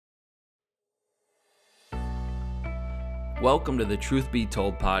Welcome to the Truth Be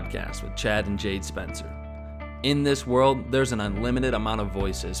Told podcast with Chad and Jade Spencer. In this world, there's an unlimited amount of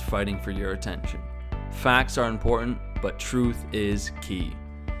voices fighting for your attention. Facts are important, but truth is key.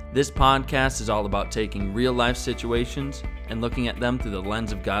 This podcast is all about taking real-life situations and looking at them through the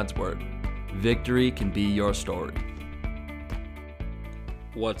lens of God's Word. Victory can be your story.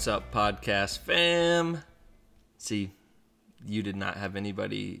 What's up, podcast fam? See, you did not have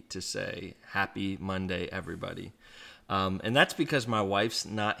anybody to say happy Monday, everybody. And that's because my wife's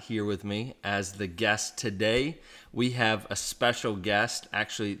not here with me as the guest today. We have a special guest,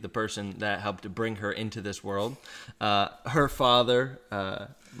 actually the person that helped to bring her into this world. Her father,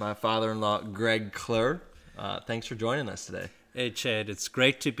 my father-in-law, Greg Clur. Thanks for joining us today. Hey Chad, it's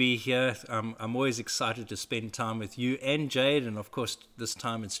great to be here. I'm always excited to spend time with you and Jade, and of course this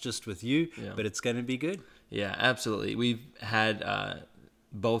time it's just with you, but it's going to be good. Yeah, absolutely. We've had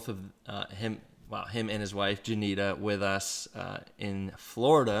both of him and his wife, Janita, with us in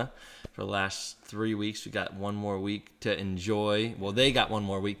Florida for the last 3 weeks. We got one more week to enjoy. Well, they got one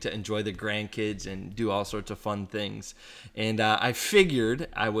more week to enjoy the grandkids and do all sorts of fun things. And I figured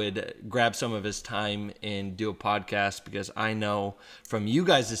I would grab some of his time and do a podcast because I know from you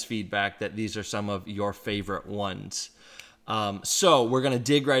guys' feedback that these are some of your favorite ones. So we're going to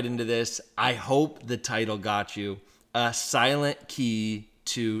dig right into this. I hope the title got you. A Silent Key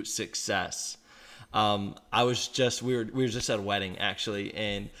to Success. We were just at a wedding actually,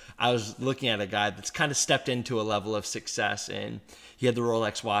 and I was looking at a guy that's kind of stepped into a level of success, and he had the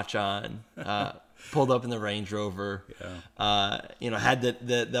Rolex watch on, pulled up in the Range Rover, had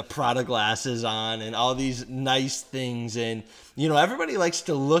the Prada glasses on and all these nice things. And, everybody likes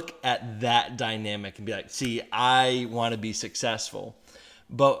to look at that dynamic and be like, see, I want to be successful.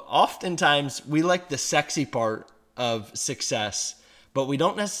 But oftentimes we like the sexy part of success, but we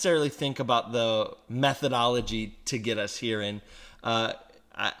don't necessarily think about the methodology to get us here. And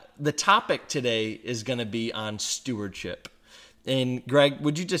the topic today is going to be on stewardship. And Greg,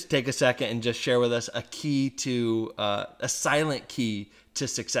 would you just take a second and just share with us a silent key to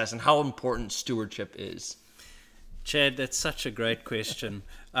success and how important stewardship is? Chad, that's such a great question.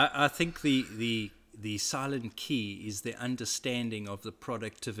 I think the silent key is the understanding of the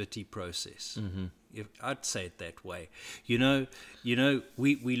productivity process. Mm-hmm. I'd say it that way.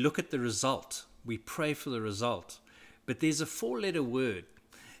 We look at the result. We pray for the result. But there's a 4-letter word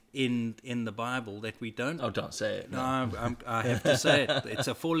in the Bible that we don't... Oh, don't say it. No, I have to say it. It's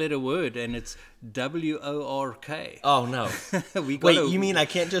a 4-letter word, and it's WORK. Oh, no. Wait, you mean I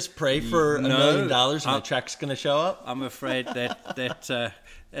can't just pray for $1 million and the check's going to show up? I'm afraid that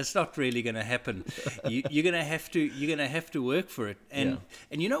that's not really going to happen. You're going to have to work for it. And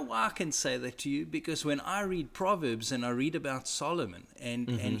you know why I can say that to you? Because when I read Proverbs and I read about Solomon, and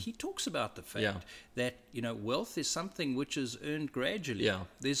he talks about the fact that wealth is something which is earned gradually. Yeah.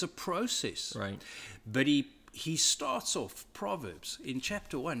 There's a process. Right. But he starts off Proverbs in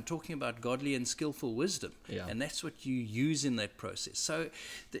chapter 1 talking about godly and skillful wisdom. Yeah. And that's what you use in that process. So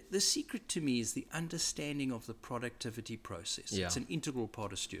the secret to me is the understanding of the productivity process. Yeah. It's an integral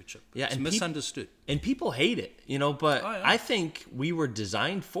part of stewardship. Yeah, it's misunderstood. And people hate it, but I think we were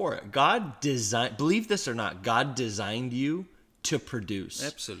designed for it. Believe this or not, God designed you to produce.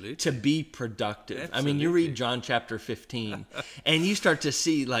 Absolutely. To be productive. Absolutely. I mean, you read John chapter 15 and you start to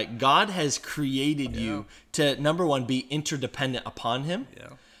see like God has created you to, number one, be interdependent upon him,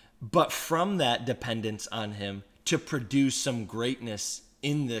 but from that dependence on him to produce some greatness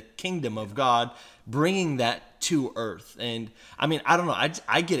in the kingdom of God, bringing that to earth. And I mean, I don't know.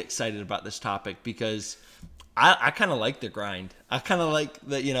 I get excited about this topic because I kind of like the grind. I kind of like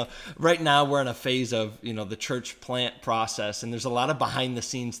that, right now we're in a phase of, the church plant process, and there's a lot of behind the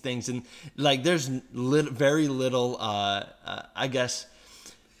scenes things. And like, there's very little, I guess,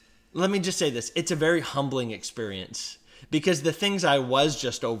 let me just say this. It's a very humbling experience because the things I was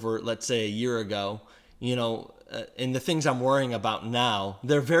just over, let's say a year ago, and the things I'm worrying about now,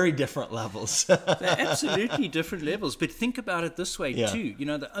 they're very different levels. They're absolutely different levels. But think about it this way, too.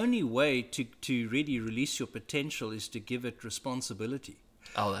 The only way to really release your potential is to give it responsibility.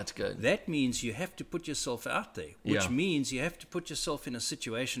 Oh, that's good. That means you have to put yourself out there, which means you have to put yourself in a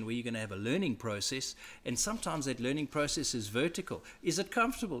situation where you're going to have a learning process, and sometimes that learning process is vertical. Is it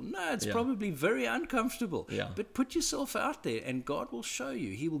comfortable? No, it's probably very uncomfortable. Yeah. But put yourself out there, and God will show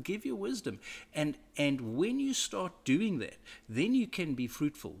you. He will give you wisdom. And when you start doing that, then you can be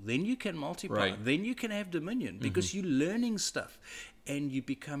fruitful. Then you can multiply. Right. Then you can have dominion because you're learning stuff, and you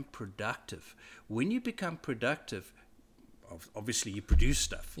become productive. When you become productive, obviously you produce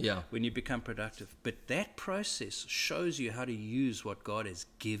stuff Yeah. when you become productive. But that process shows you how to use what God has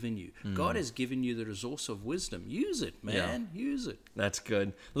given you. God has given you the resource of wisdom. Use it, man. Use it. That's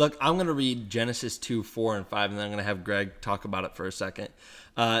good. Look, I'm going to read Genesis 2, 4, and 5, and then I'm going to have Greg talk about it for a second.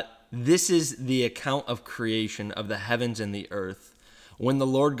 This is the account of creation of the heavens and the earth. When the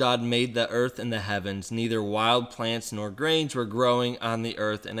Lord God made the earth and the heavens, neither wild plants nor grains were growing on the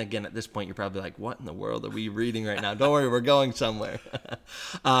earth. And again, at this point, you're probably like, what in the world are we reading right now? Don't worry, we're going somewhere.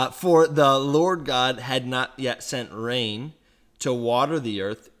 For the Lord God had not yet sent rain to water the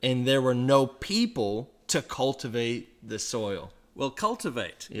earth, and there were no people to cultivate the soil. Well,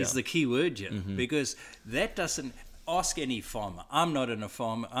 cultivate is the key word here, because that doesn't ask any farmer. I'm not a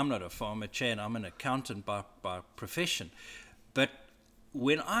farmer, Chad. I'm an accountant by profession. But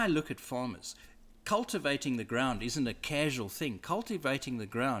when I look at farmers, cultivating the ground isn't a casual thing. Cultivating the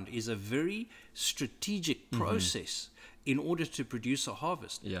ground is a very strategic process in order to produce a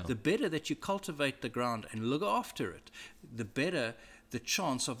harvest. Yeah. The better that you cultivate the ground and look after it, the better the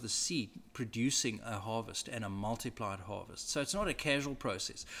chance of the seed producing a harvest and a multiplied harvest. So it's not a casual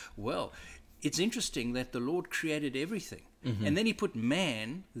process. Well, it's interesting that the Lord created everything. And then he put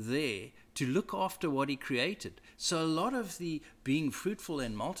man there to look after what he created. So a lot of the being fruitful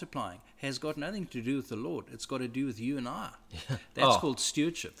and multiplying has got nothing to do with the Lord. It's got to do with you and I. That's called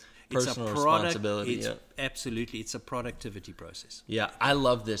stewardship. Personal responsibility. Absolutely. It's a productivity process. Yeah, I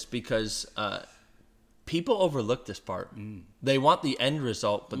love this because people overlook this part. They want the end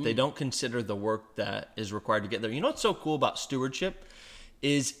result, but they don't consider the work that is required to get there. You know what's so cool about stewardship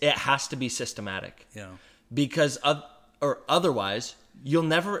is it has to be systematic. Yeah. Because otherwise, you'll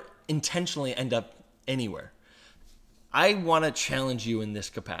never intentionally end up anywhere. I want to challenge you in this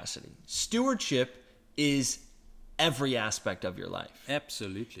capacity. Stewardship is every aspect of your life.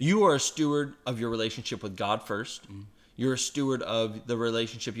 Absolutely. You are a steward of your relationship with God first. You're a steward of the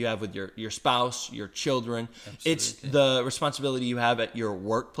relationship you have with your spouse, your children. Absolutely. It's the responsibility you have at your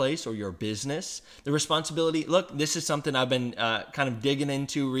workplace or your business. The responsibility, look, this is something I've been kind of digging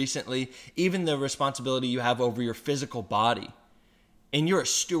into recently. Even the responsibility you have over your physical body. And you're a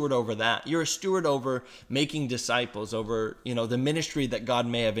steward over that. You're a steward over making disciples, over, the ministry that God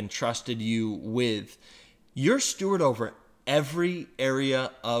may have entrusted you with. You're a steward over every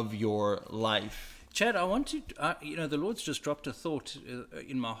area of your life. Chad, I want to, the Lord's just dropped a thought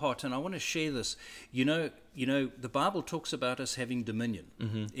in my heart, and I want to share this. The Bible talks about us having dominion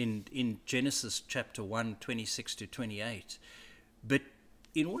in Genesis chapter 1, 26 to 28. But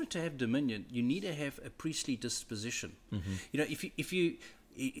in order to have dominion, you need to have a priestly disposition. If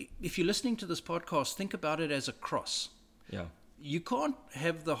you're listening to this podcast, think about it as a cross. Yeah. You can't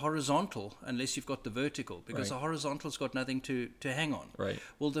have the horizontal unless you've got the vertical, because Right. the horizontal's got nothing to hang on. Right.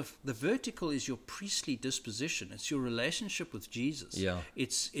 Well, the vertical is your priestly disposition. It's your relationship with Jesus. Yeah.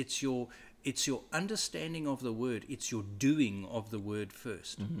 It's your understanding of the word. It's your doing of the word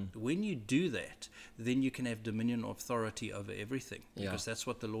first. When you do that, then you can have dominion or authority over everything, because that's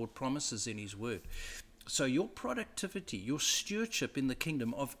what the Lord promises in his word. So your productivity, your stewardship in the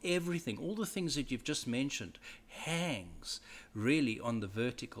kingdom of everything, all the things that you've just mentioned, hangs really on the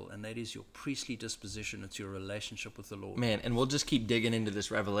vertical, and that is your priestly disposition. It's your relationship with the Lord. Man, and we'll just keep digging into this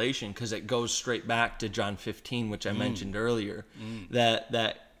revelation because it goes straight back to John 15, which I mentioned earlier, that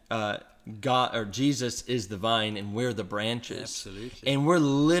God or Jesus is the vine and we're the branches. Absolutely. And we're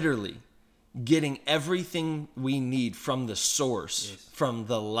literally getting everything we need from the source, from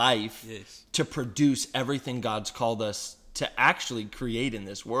the life, to produce everything God's called us to actually create in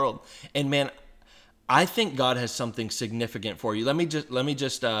this world. And man, I think God has something significant for you. Let me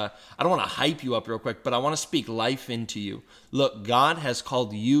just I don't want to hype you up real quick, but I want to speak life into you. Look, God has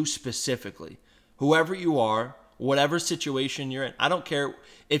called you specifically, whoever you are, whatever situation you're in. I don't care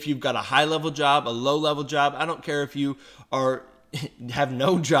if you've got a high-level job, a low-level job. I don't care if you have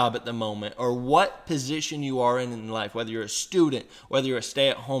no job at the moment, or what position you are in life, whether you're a student, whether you're a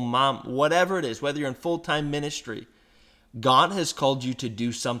stay-at-home mom, whatever it is, whether you're in full-time ministry. God has called you to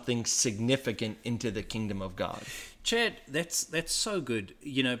do something significant into the kingdom of God. Chad, that's so good,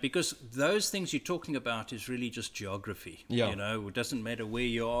 because those things you're talking about is really just geography. Yeah. It doesn't matter where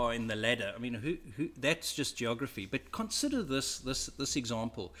you are in the ladder. I mean, who that's just geography. But consider this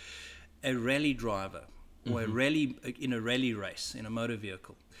example: a rally driver, or in a rally race in a motor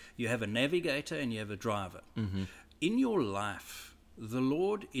vehicle. You have a navigator and you have a driver. In your life, the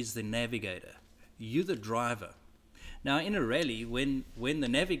Lord is the navigator. You're the driver. Now, in a rally, when the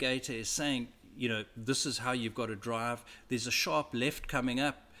navigator is saying, this is how you've got to drive, there's a sharp left coming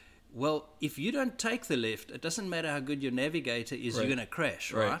up. Well, if you don't take the left, it doesn't matter how good your navigator is, you're going to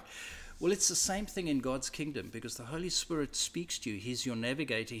crash, right? Well, it's the same thing in God's kingdom, because the Holy Spirit speaks to you. He's your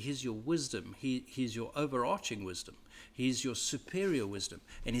navigator. He's your wisdom. He's your overarching wisdom. He's your superior wisdom,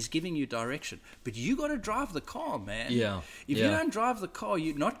 and he's giving you direction. But you got to drive the car, man. Yeah. If you don't drive the car,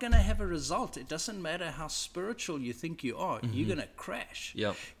 you're not going to have a result. It doesn't matter how spiritual you think you are. You're going to crash.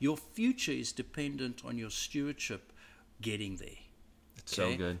 Yep. Your future is dependent on your stewardship getting there. It's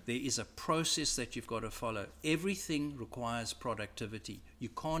so good. There is a process that you've got to follow. Everything requires productivity. You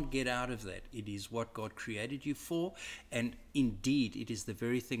can't get out of that. It is what God created you for, and indeed, it is the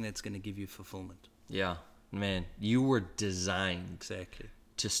very thing that's going to give you fulfillment. Yeah, man, you were designed Exactly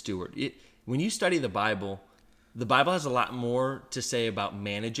to steward. When you study the Bible has a lot more to say about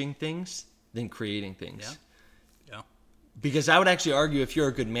managing things than creating things. Yeah. Because I would actually argue, if you're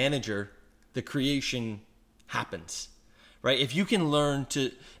a good manager, the creation happens. Right? If you can learn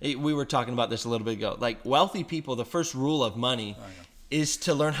to, we were talking about this a little bit ago, like wealthy people, the first rule of money is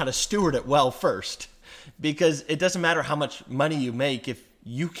to learn how to steward it well first. Because it doesn't matter how much money you make, if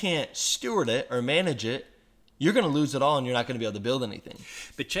you can't steward it or manage it, you're going to lose it all, and you're not going to be able to build anything.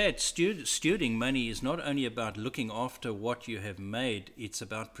 But Chad, stewarding money is not only about looking after what you have made, it's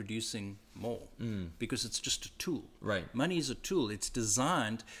about producing more, because it's just a tool. Right. Money is a tool. It's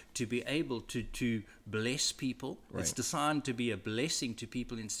designed to be able to bless people. Right. It's designed to be a blessing to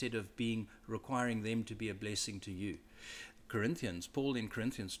people instead of requiring them to be a blessing to you. Paul in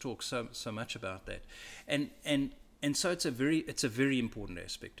Corinthians talks so much about that. And so it's a very important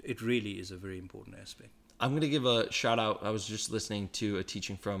aspect. It really is a very important aspect. I'm going to give a shout out. I was just listening to a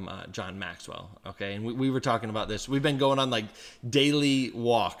teaching from John Maxwell. Okay. And we were talking about this. We've been going on like daily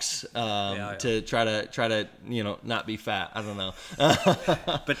walks to try to, not be fat. I don't know.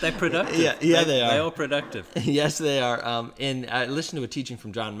 But they're productive. Yeah, they are. They are productive. Yes, they are. And I listened to a teaching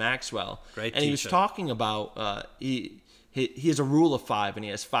from John Maxwell. Great and teacher. He was talking about, he has a rule of 5, and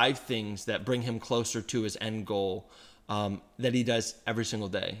he has 5 things that bring him closer to his end goal that he does every single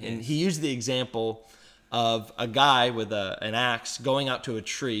day. Yes. And he used the example of a guy with an axe going out to a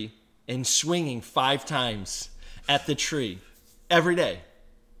tree and swinging 5 times at the tree every day,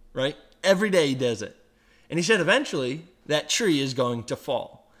 right? Every day he does it. And he said eventually that tree is going to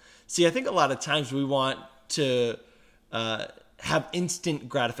fall. See, I think a lot of times we want to have instant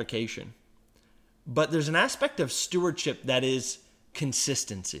gratification. But there's an aspect of stewardship that is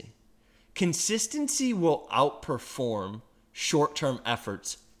consistency. Consistency will outperform short-term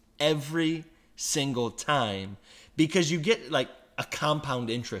efforts every single time, because you get like a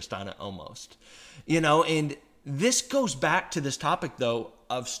compound interest on it almost, and this goes back to this topic though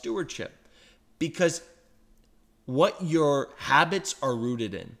of stewardship, because what your habits are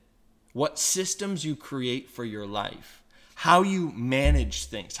rooted in, what systems you create for your life, how you manage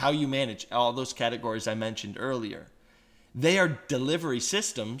things, how you manage all those categories I mentioned earlier, they are delivery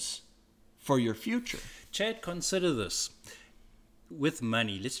systems for your future. Chad, consider this. With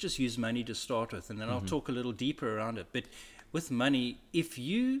money, let's just use money to start with, and then I'll talk a little deeper around it. But with money, if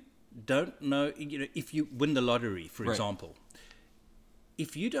you don't know, if you win the lottery, for example,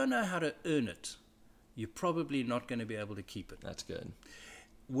 if you don't know how to earn it, you're probably not going to be able to keep it. That's good.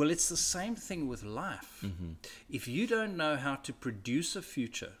 Well, it's the same thing with life. If you don't know how to produce a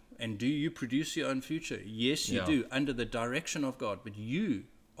future, and do you produce your own future? Yes, you do, under the direction of God, but you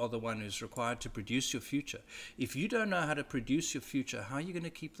are the one who's required to produce your future. If you don't know how to produce your future, how are you going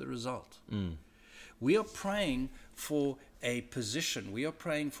to keep the result? We are praying for a position. We are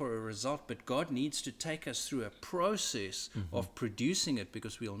praying for a result, but God needs to take us through a process of producing it,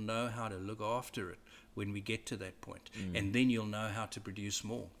 because we'll know how to look after it when we get to that point. And then you'll know how to produce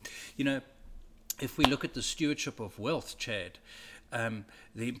more. If we look at the stewardship of wealth, Chad,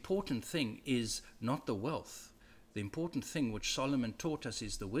 the important thing is not the wealth. The important thing which Solomon taught us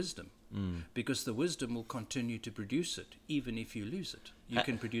is the wisdom, because the wisdom will continue to produce it. Even if you lose it, you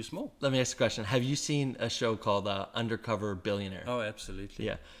can produce more. Let me ask a question. Have you seen a show called Undercover Billionaire? Oh, absolutely.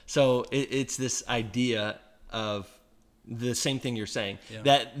 Yeah. So it's this idea of the same thing you're saying,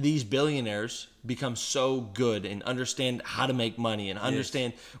 that these billionaires become so good and understand how to make money and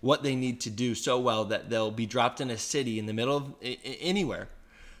understand what they need to do so well that they'll be dropped in a city in the middle of anywhere.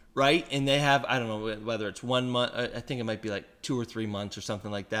 Right? And they have, I don't know whether it's 1 month, I think it might be like 2 or 3 months or something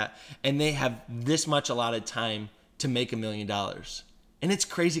like that. And they have this much allotted time to make $1 million. And it's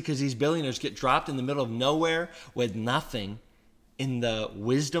crazy because these billionaires get dropped in the middle of nowhere with nothing, and the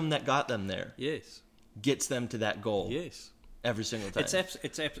wisdom that got them there gets them to that goal every single time.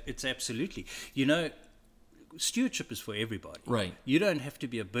 It's absolutely. stewardship is for everybody. Right. You don't have to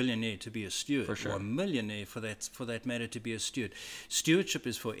be a billionaire to be a steward, For sure. or a millionaire for that matter to be a steward. Stewardship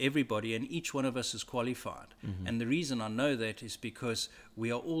is for everybody, and each one of us is qualified. And the reason I know that is because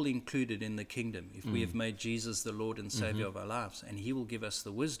we are all included in the kingdom if we have made Jesus the Lord and Savior of our lives, and He will give us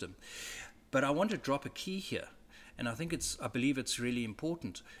the wisdom. But I want to drop a key here, and I believe it's really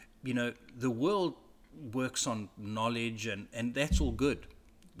important. You know, the world works on knowledge, and that's all good.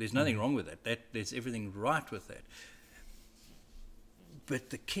 There's nothing wrong with that. There's everything right with that. But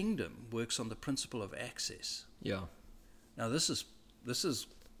the kingdom works on the principle of access. Yeah. Now, this is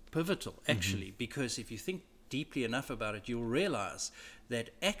pivotal, actually, because if you think deeply enough about it, you'll realize that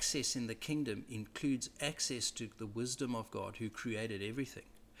access in the kingdom includes access to the wisdom of God, who created everything.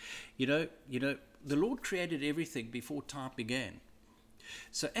 You know, the Lord created everything before time began.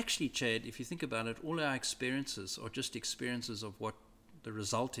 So actually, Chad, if you think about it, all our experiences are just experiences of what the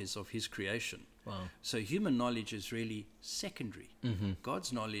result is of His creation. Wow. So human knowledge is really secondary.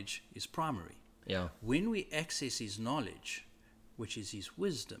 God's knowledge is primary. Yeah. When we access His knowledge, which is His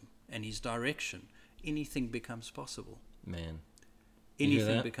wisdom and His direction, anything becomes possible. Man. You hear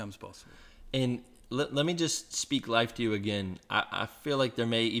Anything that? becomes possible. And let me just speak life to you again. I feel like there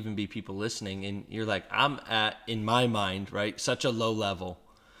may even be people listening, and you're like, I'm at, in my mind, right, such a low level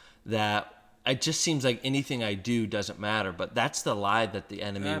that it just seems like anything I do doesn't matter. But that's the lie that the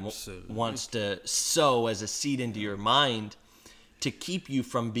enemy Absolutely. wants to sow as a seed into your mind to keep you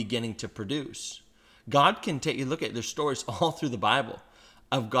from beginning to produce. God can take you, look at, there's stories all through the Bible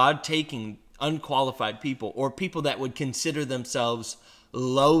of God taking unqualified people or people that would consider themselves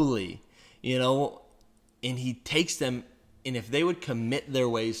lowly, you know, and He takes them, and if they would commit their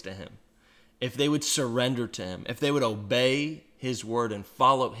ways to Him, if they would surrender to Him, if they would obey His word and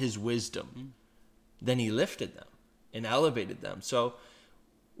follow His wisdom, then He lifted them and elevated them. So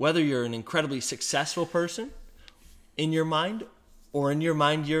whether you're an incredibly successful person in your mind, or in your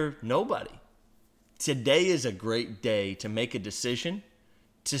mind you're nobody, today is a great day to make a decision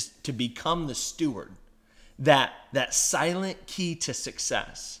to become the steward, that silent key to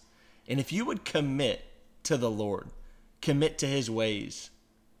success. And if you would commit to the Lord, commit to His ways,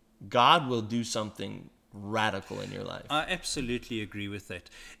 God will do something radical in your life. I absolutely agree with that.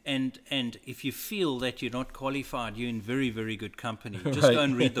 And if you feel that you're not qualified, you're in very, very good company. Just Right. go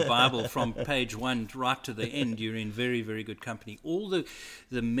and read the Bible from page 1 right to the end. You're in very, very good company. All the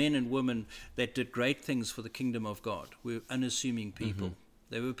men and women that did great things for the kingdom of God were unassuming people.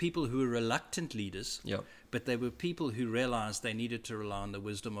 They were people who were reluctant leaders, Yep. but they were people who realized they needed to rely on the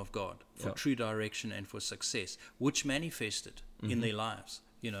wisdom of God for Yep. true direction and for success, which manifested in their lives.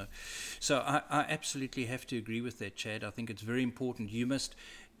 You know, so I absolutely have to agree with that, Chad. I think it's very important. You must,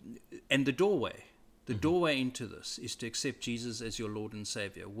 and the doorway into this is to accept Jesus as your Lord and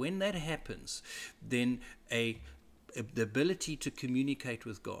Savior. When that happens, then the ability to communicate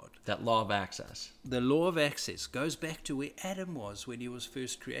with God, That law of access. the law of access, goes back to where Adam was when he was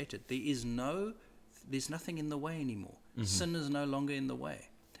first created. There's nothing in the way anymore. Sin is no longer in the way,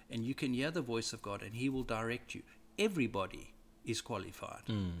 and you can hear the voice of God, and He will direct you. Everybody is qualified.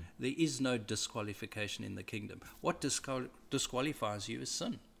 There is no disqualification in the kingdom. What disqualifies you is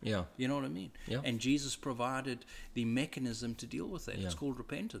sin. Yeah. You know what I mean? Yeah. And Jesus provided the mechanism to deal with that. Yeah. It's called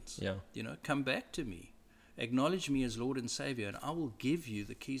repentance. Yeah. You know, come back to me. Acknowledge me as Lord and Savior, and I will give you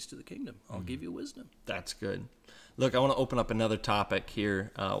the keys to the kingdom. I'll give you wisdom. That's good. Look, I want to open up another topic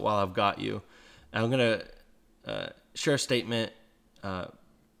here while I've got you. I'm going to share a statement,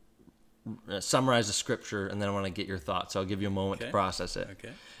 summarize the scripture, and then I want to get your thoughts. So I'll give you a moment to process it.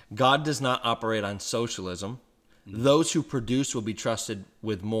 Okay. God does not operate on socialism. Those who produce will be trusted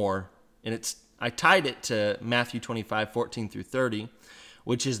with more. And I tied it to Matthew 25:14-30,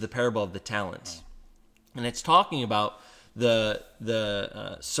 which is the parable of the talents. And it's talking about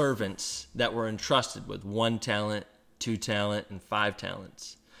the servants that were entrusted with 1 talent, 2 talent, and 5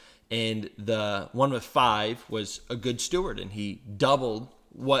 talents. And the one with 5 was a good steward, and he doubled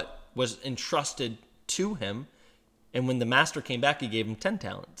what was entrusted to him. And when the master came back, he gave him 10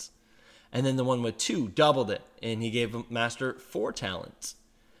 talents. And then the one with 2 doubled it, and he gave the master 4 talents.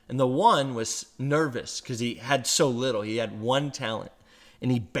 And the one was nervous because he had so little. He had 1 talent, and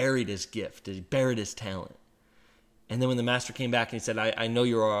he buried his gift. He buried his talent. And then when the master came back and he said, I know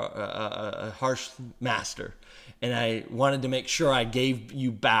you're a harsh master, and I wanted to make sure I gave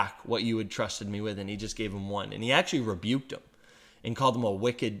you back what you had trusted me with. And he just gave him 1. And he actually rebuked him and called him a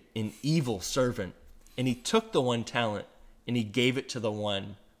wicked and evil servant. And he took the 1 talent and he gave it to the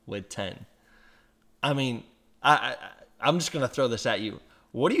one with 10. I mean, I'm just going to throw this at you.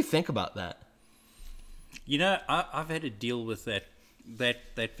 What do you think about that? You know, I've had to deal with that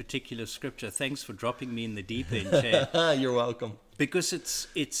that particular scripture. Thanks for dropping me in the deep end, Chad. You're welcome. Because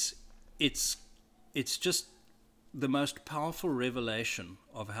it's just the most powerful revelation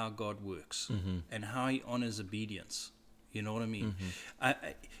of how God works and how He honors obedience. You know what I mean?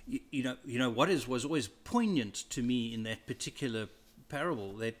 You know what was always poignant to me in that particular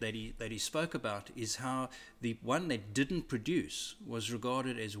parable that he spoke about is how the one that didn't produce was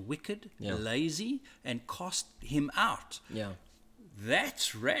regarded as wicked, lazy, and cost him out. Yeah.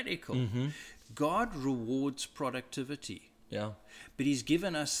 That's radical. God rewards productivity. Yeah. But He's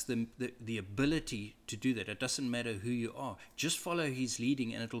given us the ability to do that. It doesn't matter who you are. Just follow His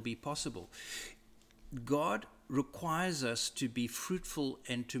leading and it'll be possible. God requires us to be fruitful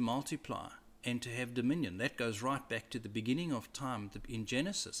and to multiply and to have dominion. That goes right back to the beginning of time in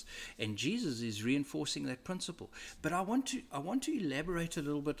Genesis. And Jesus is reinforcing that principle. But I want to elaborate a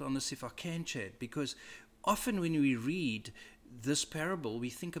little bit on this if I can, Chad, because often when we read this parable, we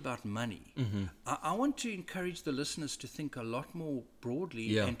think about money. I want to encourage the listeners to think a lot more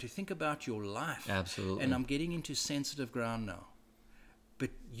broadly and to think about your life. Absolutely. And I'm getting into sensitive ground now. But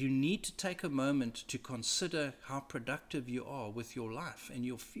you need to take a moment to consider how productive you are with your life and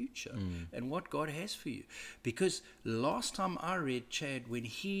your future and what God has for you. Because last time I read Chad, when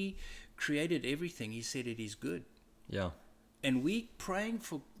He created everything, He said it is good. Yeah. And we praying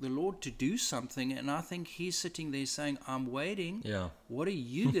for the Lord to do something, and I think He's sitting there saying, I'm waiting. Yeah. What are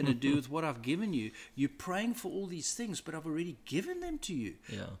you going to do with what I've given you? You're praying for all these things, but I've already given them to you.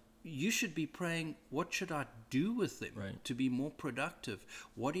 Yeah. You should be praying, what should I do with them to be more productive?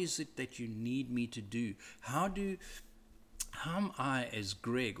 What is it that you need me to do? How am I, as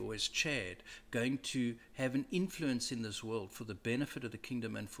Greg or as Chad, going to have an influence in this world for the benefit of the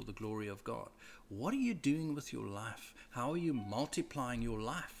kingdom and for the glory of God? What are you doing with your life? How are you multiplying your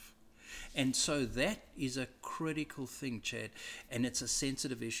life? And so that is a critical thing, Chad, and it's a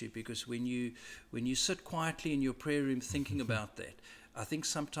sensitive issue, because when you sit quietly in your prayer room thinking about that, I think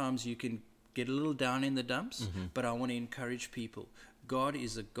sometimes you can get a little down in the dumps, but I want to encourage people. God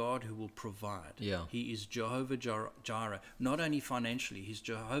is a God who will provide. Yeah. He is Jehovah Jireh, not only financially, He's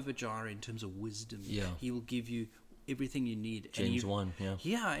Jehovah Jireh in terms of wisdom. Yeah. He will give you everything you need. James 1, yeah.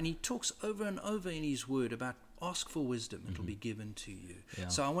 Yeah, and He talks over and over in His word about ask for wisdom, it'll be given to you. Yeah.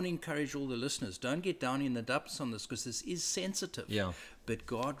 So I want to encourage all the listeners, don't get down in the dumps on this, because this is sensitive. Yeah. But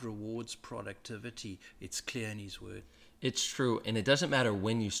God rewards productivity. It's clear in His word. It's true, and it doesn't matter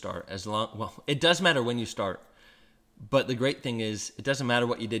when you start. It does matter when you start, but the great thing is, it doesn't matter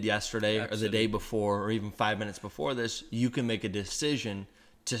what you did yesterday or the day before or even 5 minutes before this. You can make a decision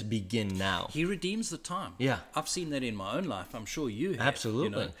to begin now. He redeems the time. Yeah. I've seen that in my own life. I'm sure you have.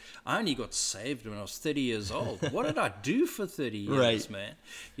 Absolutely. You know, I only got saved when I was 30 years old. What did I do for 30 years, Right. man?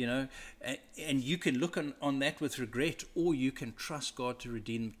 You know, and you can look on that with regret, or you can trust God to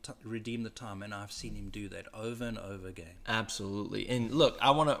redeem the time. And I've seen Him do that over and over again. Absolutely. And look,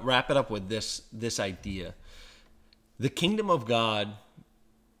 I want to wrap it up with this idea. The kingdom of God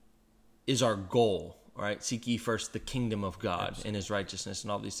is our goal. All right, seek ye first the kingdom of God and His righteousness,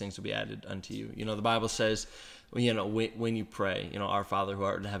 and all these things will be added unto you. You know, the Bible says, you know, when you pray, you know, our Father who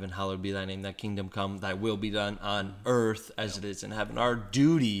art in heaven, hallowed be thy name, thy kingdom come, thy will be done on earth as it is in heaven. Our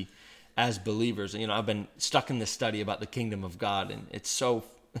duty as believers, you know, I've been stuck in this study about the kingdom of God, and it's so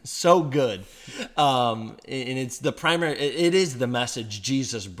good. And it's the primary, it is the message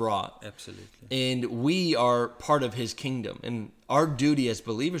Jesus brought. Absolutely. And we are part of His kingdom, and our duty as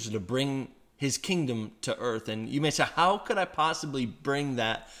believers is to bring His kingdom to earth. And you may say, how could I possibly bring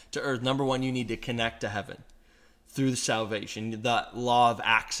that to earth? Number one, you need to connect to heaven through the salvation, the law of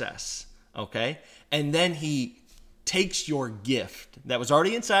access, okay? And then He takes your gift that was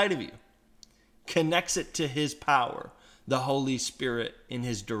already inside of you, connects it to His power, the Holy Spirit in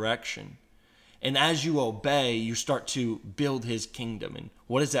His direction. And as you obey, you start to build His kingdom. And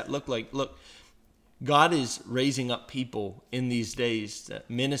what does that look like? Look, God is raising up people in these days,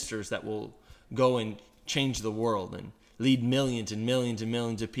 ministers that will go and change the world and lead millions and millions and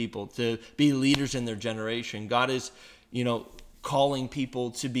millions of people to be leaders in their generation. God is, you know, calling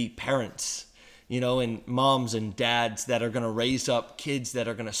people to be parents, you know, and moms and dads that are going to raise up kids that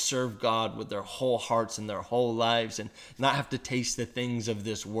are going to serve God with their whole hearts and their whole lives and not have to taste the things of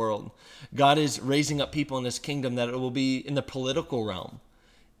this world. God is raising up people in His kingdom that it will be in the political realm,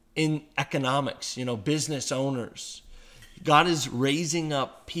 in economics, you know, business owners. God is raising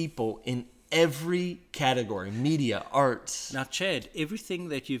up people in every category, media, arts. Now, Chad, everything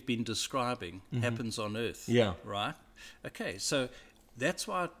that you've been describing happens on earth. Yeah. Right? Okay, so that's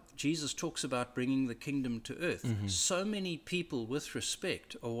why Jesus talks about bringing the kingdom to earth. So many people, with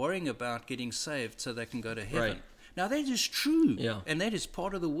respect, are worrying about getting saved so they can go to heaven. Right. Now that is true, Yeah. and that is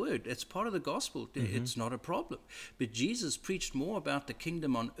part of the word. It's part of the gospel. It's not a problem. But Jesus preached more about the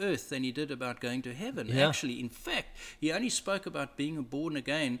kingdom on earth than he did about going to heaven. Yeah. Actually, in fact, he only spoke about being born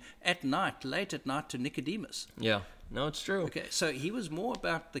again at night, late at night, to Nicodemus. Yeah. No, it's true. Okay, so he was more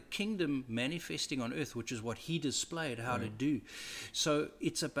about the kingdom manifesting on earth, which is what he displayed how to do. So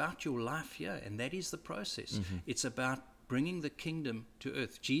it's about your life here, and that is the process. It's about bringing the kingdom to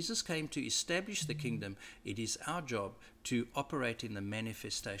earth. Jesus came to establish the kingdom. It is our job to operate in the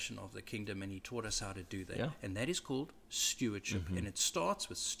manifestation of the kingdom, and he taught us how to do that. Yeah. And that is called stewardship, and it starts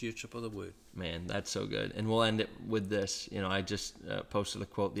with stewardship of the word. Man, that's so good. And we'll end it with this. I just posted a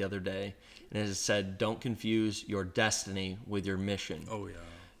quote the other day, and it said, "Don't confuse your destiny with your mission." Oh,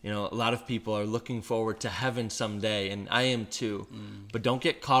 yeah. A lot of people are looking forward to heaven someday, and I am too. But don't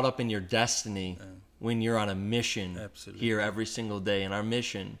get caught up in your destiny when you're on a mission. Absolutely. Here every single day. And our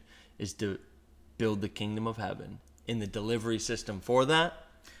mission is to build the kingdom of heaven. And the delivery system for that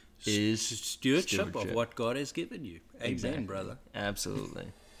is Stewardship of what God has given you. Amen, Exactly. brother.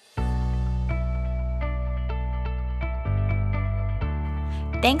 Absolutely.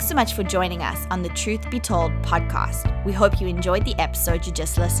 Thanks so much for joining us on the Truth Be Told podcast. We hope you enjoyed the episode you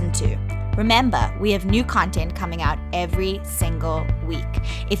just listened to. Remember, we have new content coming out every single week.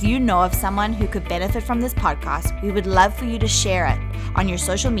 If you know of someone who could benefit from this podcast, we would love for you to share it on your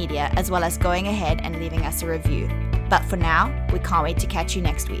social media, as well as going ahead and leaving us a review. But for now, we can't wait to catch you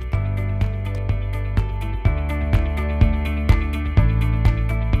next week.